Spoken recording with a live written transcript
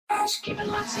Ash, Kip and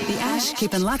Lutzi. The Ash,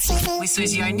 Kip and Lutzi with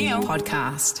Susie O'Neill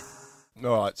podcast.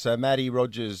 All right, so Matty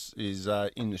Rogers is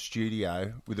in the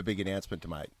studio with a big announcement to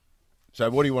make. So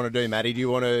what do you want to do, Matty? Do you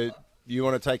want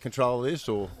to take control of this,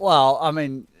 or? Well, I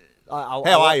mean, How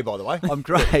are you, by the way? I'm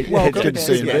great. Well, It's good to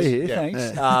see you yes, be here.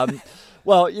 yeah. Thanks.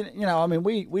 Well, you know, I mean,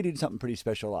 we did something pretty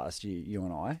special last year, you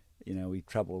and I. You know, we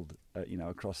travelled,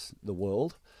 across the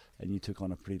world, and you took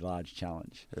on a pretty large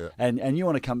challenge. Yeah. And you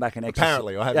want to come back and exercise.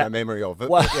 Apparently, I have no memory of it.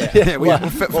 Well, but yeah. we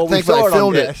thankfully saw it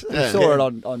filmed on, it. We Yeah. saw it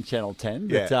on Channel 10.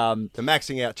 Yeah. But, The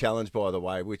maxing out challenge, by the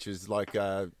way, which is like,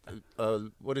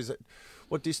 what is it?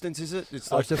 What distance is it? It's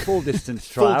like it's a full distance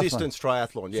triathlon. full distance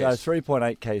triathlon. Yes. So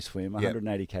 3.8k swim, Yeah.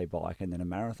 180k bike, and then a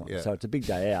marathon. Yeah. So it's a big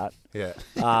day out. Yeah.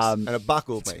 Um, And it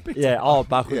buckled me. Yeah. Oh,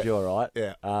 buckled Yeah. you all right.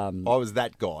 Yeah. I I was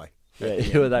that guy. Yeah,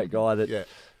 you were that guy that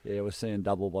Yeah. was seeing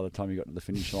double by the time you got to the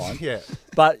finish line. Yeah.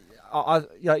 But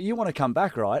you want to come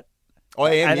back, right? I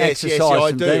am. And Yes. Yes. exercise I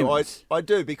some do. demons. I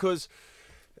do because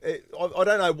I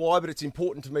don't know why, but it's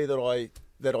important to me that I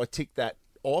tick that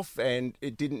off, and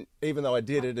it didn't. Even though I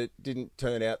did it, it didn't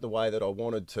turn out the way that I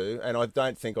wanted to, and I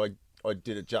don't think I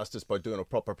did it justice by doing a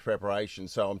proper preparation.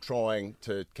 So I'm trying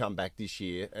to come back this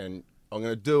year, and I'm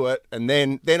going to do it, and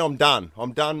then I'm done.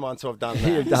 I'm done once I've done that.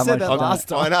 You've done said what that you've done. last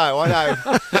time. I know.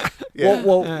 Yeah.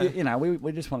 Well, you know,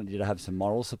 we just wanted you to have some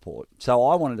moral support. So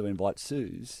I wanted to invite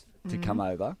Suze to come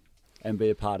over and be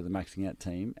a part of the Maxing Out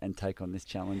team and take on this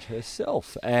challenge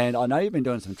herself. And I know you've been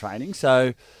doing some training,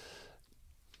 so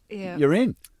Yeah. you're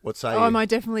in. What say Oh, you? am I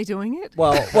definitely doing it?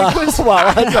 I'd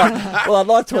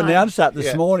like to announce that this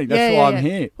Yeah. morning. That's why I'm yeah.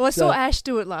 here. Well, I So- saw Ash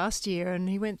do it last year, and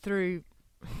he went through.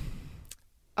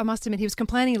 I must admit, he was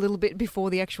complaining a little bit before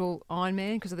the actual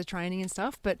Ironman because of the training and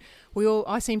stuff. But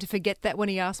I seem to forget that when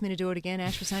he asked me to do it again.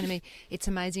 Ash was saying to me, "It's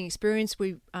an amazing experience.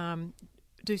 We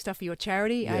do stuff for your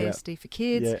charity, Yeah. ASD for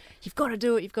Kids. Yeah. You've got to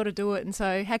do it. You've got to do it." And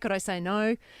so, how could I say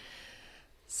no?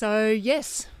 So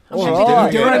yes, I'm All happy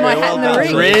right. to throw my Yeah, hat in the well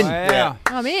ring. done. You're in. Yeah.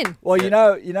 I'm in. Well,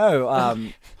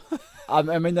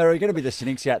 I mean, there are going to be the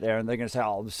cynics out there, and they're going to say,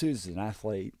 "Oh, Suze is an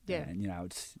athlete." Yeah.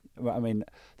 And I mean,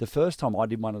 the first time I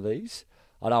did one of these,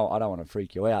 I don't want to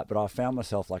freak you out, but I found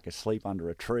myself like asleep under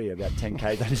a tree about 10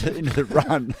 k's into the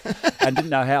run, and didn't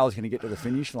know how I was going to get to the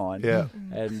finish line. Yeah.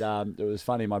 And it was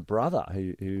funny. My brother,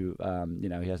 who he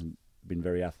hasn't been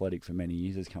very athletic for many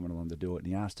years, is coming along to do it, and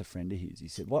he asked a friend of his. He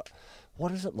said, "What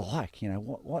is it like? You know,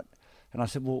 what?" And I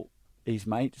said, "Well." His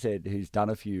mate said, who's done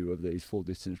a few of these full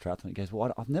distance triathlons, he goes,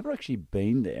 "Well, I've never actually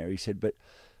been there." He said, "But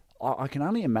I can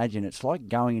only imagine it's like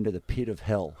going into the pit of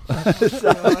hell."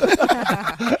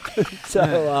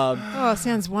 Oh,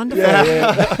 sounds wonderful.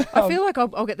 Yeah. I feel like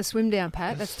I'll get the swim down,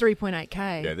 Pat. That's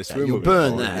 3.8k. Yeah, the swim You'll will be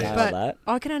burn fine. that. Nailed But that.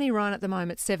 I can only run at the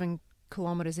moment 7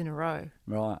 kilometres in a row.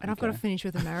 Right. And I've got to finish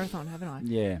with a marathon, haven't I?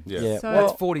 Yeah. Yeah. Yeah. So- Well,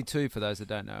 That's 42 for those that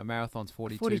don't know. A marathon's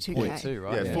 42.2,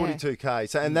 right? Yeah, Yeah. 42k.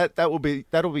 So, and that'll be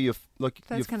your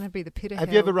That's going to be the pit of Have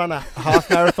hell. you ever run a half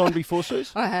marathon before,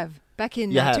 Suze? I have. Back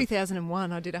in You have.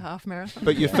 2001, I did a half marathon.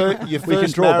 But your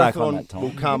first draw back on marathon that, Tom.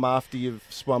 will come after you've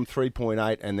swum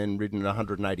 3.8 and then ridden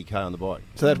 180k on the bike.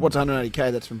 So that's what's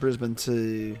 180k. That's from Brisbane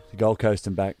to. the Gold Coast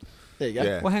and back. There you go.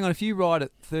 Yeah. Well, hang on. If you ride at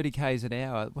 30 k's an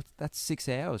hour, that's 6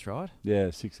 hours, right?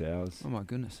 Yeah, 6 hours. Oh my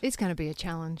goodness. It's going to be a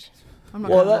challenge. I'm not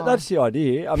Well, going to lie. that's the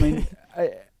idea. I mean,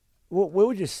 we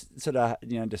were just sort of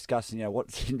discussing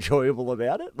what's enjoyable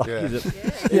about it. Like, Yeah. is it?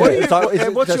 What do you- it's like- is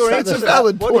it what's the your start- answer the to start-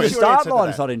 that? What Well, is the your start answer to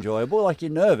line's that? not enjoyable. Like,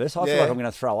 you're nervous. I feel Yeah. like I'm going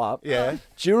to throw up. Yeah.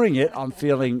 During it, I'm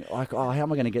feeling like, oh, how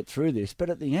am I going to get through this? But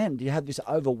at the end, you have this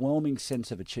overwhelming sense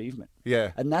of achievement.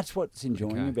 Yeah. And that's what's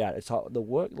enjoying Okay. about it. It's like the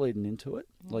work leading into it,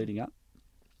 leading up.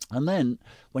 And then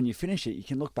when you finish it, you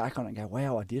can look back on it and go,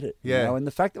 wow, I did it. You Yeah. know? And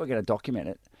the fact that we're going to document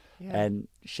it Yeah. and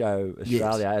show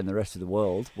Australia and the rest of the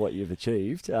world what you've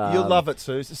achieved. You'll love it,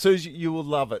 Suze. Suze, you will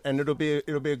love it, and it'll be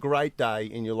a great day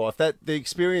in your life. That the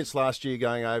experience last year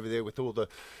going over there with all the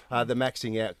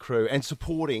Maxing Out crew and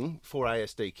supporting for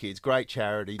ASD Kids, great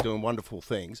charity, doing wonderful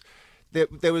things.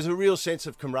 There was a real sense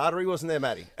of camaraderie, wasn't there,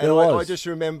 Matty? And There I was. just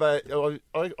remember,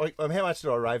 how much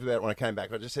did I rave about it when I came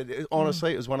back? I just said,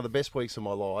 honestly, it was one of the best weeks of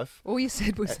my life. All you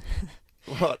said was,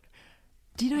 What?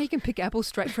 do you know you can pick apples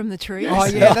straight from the tree? Oh,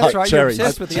 yeah, that's right. You're Cherries.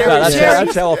 obsessed with the Yeah, apples.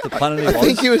 that's how off the planet he was. I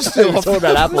think he was still He was talking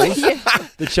about apples.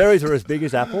 the cherries are as big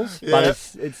as apples, but Yeah.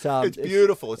 it's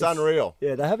beautiful. It's unreal.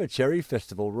 Yeah, they have a cherry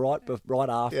festival right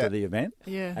after Yeah. the event.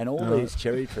 Yeah. And all these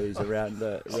cherry trees around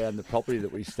the property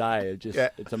that we stay are just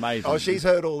it's amazing. Oh, she's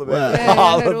heard all about Wow. it. Yeah,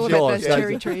 I heard Oh, all of about course. those Yeah.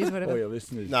 cherry trees, All whatever. your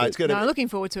listeners. No, it's going No, to I'm looking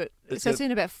forward to it. It's So it's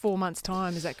in about 4 months'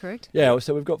 time. Is that correct? Yeah,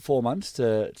 so we've got 4 months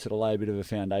to sort of lay a bit of a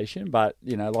foundation, but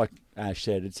like Ash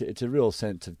said, it's a real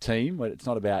sense of team. Where it's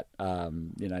not about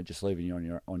just leaving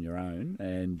you on your own.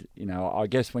 And I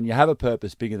guess when you have a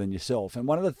purpose bigger than yourself, and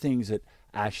one of the things that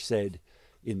Ash said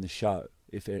in the show,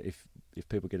 if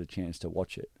people get a chance to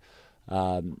watch it,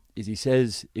 is he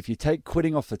says if you take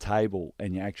quitting off the table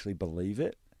and you actually believe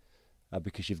it.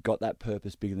 Because you've got that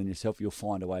purpose bigger than yourself, you'll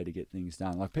find a way to get things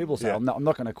done. Like people say, Yeah. I'm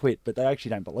not going to quit, but they actually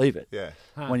don't believe it. Yeah.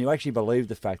 When you actually believe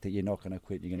the fact that you're not going to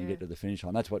quit, you're going to get to the finish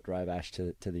line. That's what drove Ash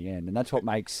to the end, and that's what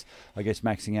makes, I guess,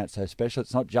 maxing out so special.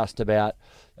 It's not just about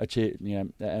an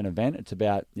event. It's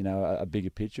about a bigger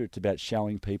picture. It's about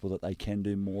showing people that they can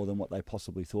do more than what they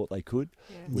possibly thought they could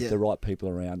with Yeah. the right people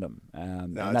around them. No,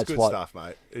 and it's that's good what, stuff,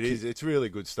 mate. It is. It's really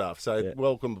good stuff. So Yeah.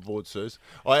 welcome aboard, Suze.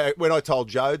 When I told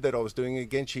Jode that I was doing it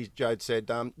again, Jode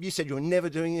said, "You said you were never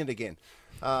doing it again."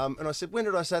 And I said, "When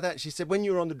did I say that?" She said, "When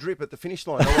you were on the drip at the finish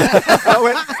line." I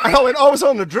went, I was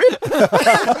on the drip.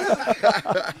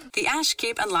 The Ash,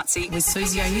 Kip and Lutzi with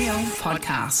Susie O'Neill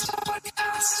podcast.